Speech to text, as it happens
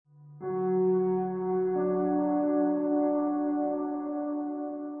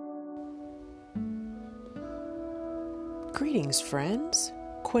Greetings, friends.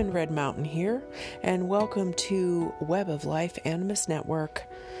 Quinn Red Mountain here, and welcome to Web of Life Animus Network.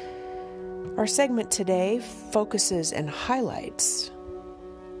 Our segment today focuses and highlights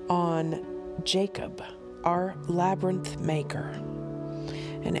on Jacob, our labyrinth maker.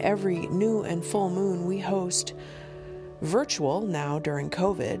 And every new and full moon, we host virtual, now during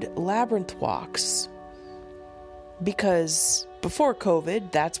COVID, labyrinth walks. Because before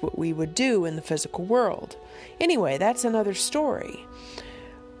COVID, that's what we would do in the physical world. Anyway, that's another story.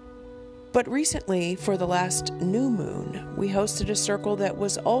 But recently, for the last new moon, we hosted a circle that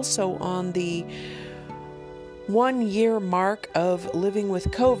was also on the 1 year mark of living with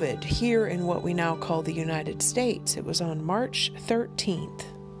COVID here in what we now call the United States. It was on March 13th.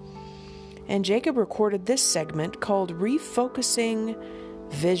 And Jacob recorded this segment called Refocusing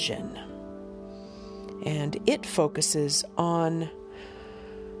Vision. And it focuses on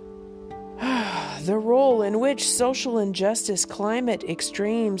the role in which social injustice, climate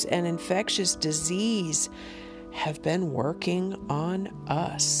extremes, and infectious disease have been working on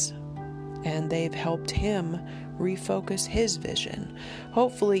us. And they've helped him refocus his vision.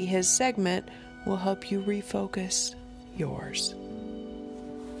 Hopefully his segment will help you refocus yours.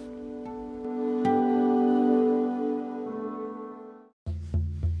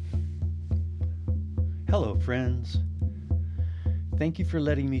 Hello, friends. Thank you for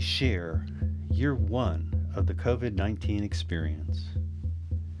letting me share year one of the COVID-19 experience.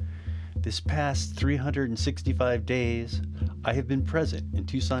 This past 365 days, I have been present in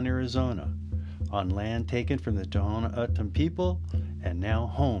Tucson, Arizona, on land taken from the Tohono O'odham people and now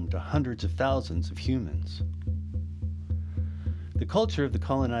home to hundreds of thousands of humans. The culture of the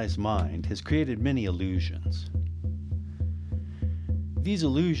colonized mind has created many illusions. These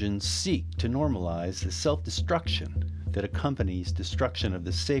illusions seek to normalize the self-destruction that accompanies destruction of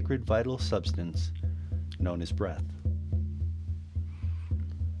the sacred vital substance known as breath.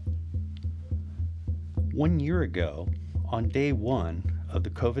 1 year ago, on day one of the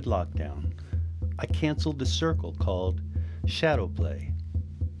COVID lockdown, I canceled a circle called Shadow Play,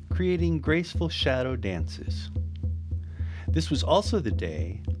 creating graceful shadow dances. This was also the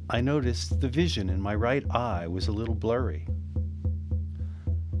day I noticed the vision in my right eye was a little blurry.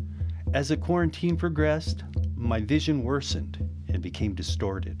 As the quarantine progressed, my vision worsened and became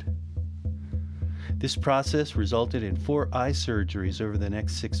distorted. This process resulted in 4 eye surgeries over the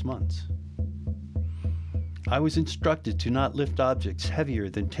next 6 months. I was instructed to not lift objects heavier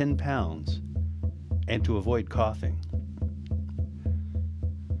than 10 pounds and to avoid coughing.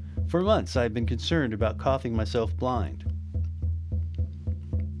 For months, I had been concerned about coughing myself blind.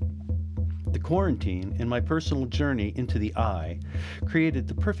 The quarantine and my personal journey into the eye created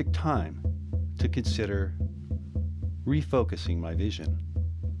the perfect time to consider refocusing my vision.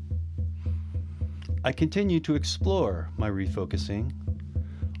 I continue to explore my refocusing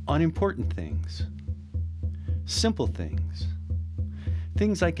on important things, simple things,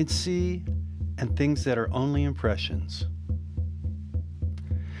 things I can see and things that are only impressions.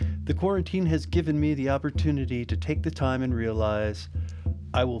 The quarantine has given me the opportunity to take the time and realize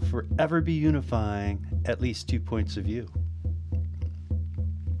I will forever be unifying at least 2 points of view.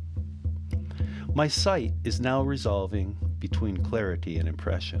 My sight is now resolving between clarity and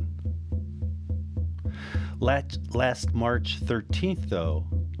impression. Last March 13th, though,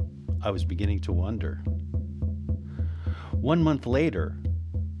 I was beginning to wonder. 1 month later,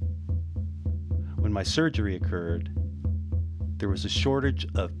 when my surgery occurred, there was a shortage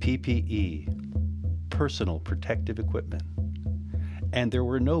of PPE, personal protective equipment, and there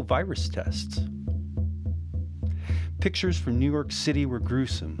were no virus tests. Pictures from New York City were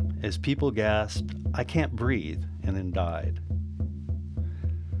gruesome as people gasped, "I can't breathe," and then died.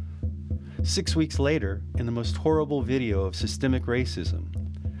 6 weeks later, in the most horrible video of systemic racism,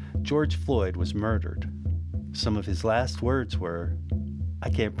 George Floyd was murdered. Some of his last words were, "I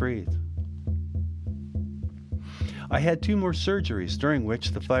can't breathe." I had 2 more surgeries during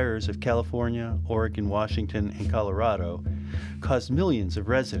which the fires of California, Oregon, Washington, and Colorado caused millions of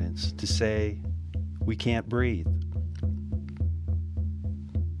residents to say, "We can't breathe."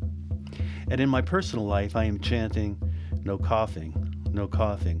 And in my personal life, I am chanting, "No coughing, no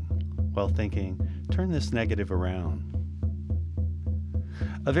coughing," while thinking, turn this negative around.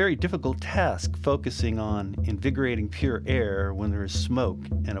 A very difficult task focusing on invigorating pure air when there is smoke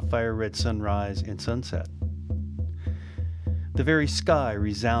and a fire-red sunrise and sunset. The very sky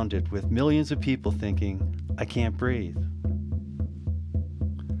resounded with millions of people thinking, "I can't breathe."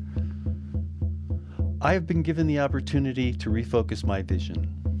 I have been given the opportunity to refocus my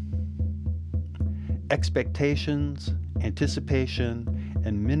vision. Expectations, anticipation,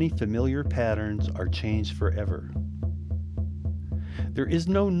 and many familiar patterns are changed forever. There is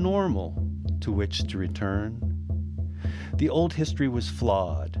no normal to which to return. The old history was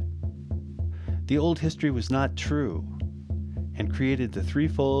flawed. The old history was not true and created the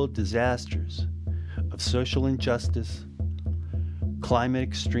threefold disasters of social injustice, climate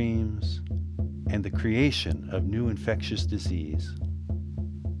extremes, and the creation of new infectious disease.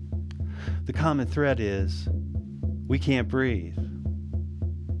 The common thread is we can't breathe.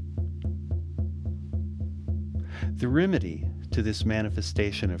 The remedy to this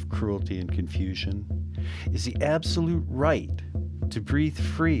manifestation of cruelty and confusion is the absolute right to breathe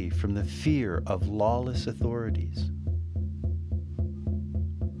free from the fear of lawless authorities.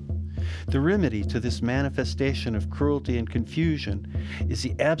 The remedy to this manifestation of cruelty and confusion is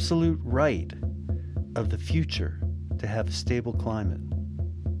the absolute right of the future to have a stable climate.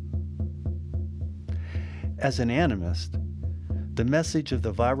 As an animist, the message of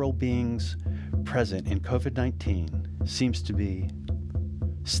the viral beings present in COVID-19 seems to be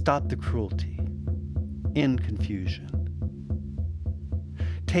stop the cruelty, end confusion.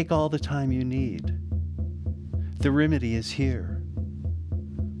 Take all the time you need. The remedy is here.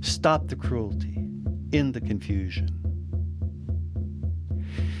 Stop the cruelty, end the confusion.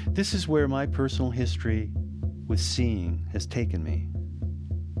 This is where my personal history with seeing has taken me.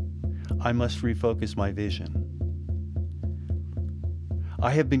 I must refocus my vision.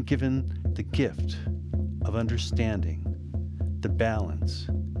 I have been given the gift of understanding the balance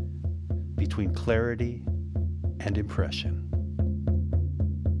between clarity and impression.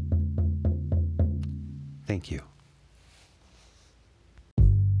 Thank you.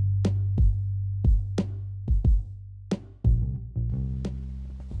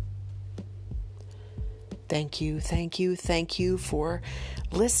 Thank you for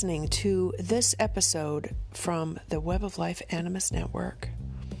listening to this episode from the Web of Life Animist Network.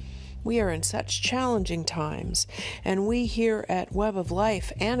 We are in such challenging times, and we here at Web of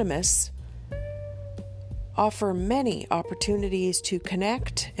Life Animists offer many opportunities to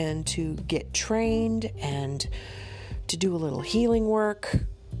connect and to get trained and to do a little healing work.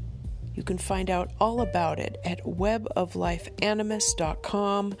 You can find out all about it at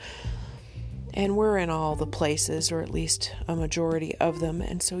weboflifeanimist.com. And we're in all the places, or at least a majority of them,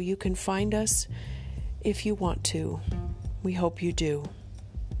 and so you can find us if you want to. We hope you do.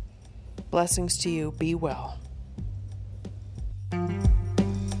 Blessings to you. Be well.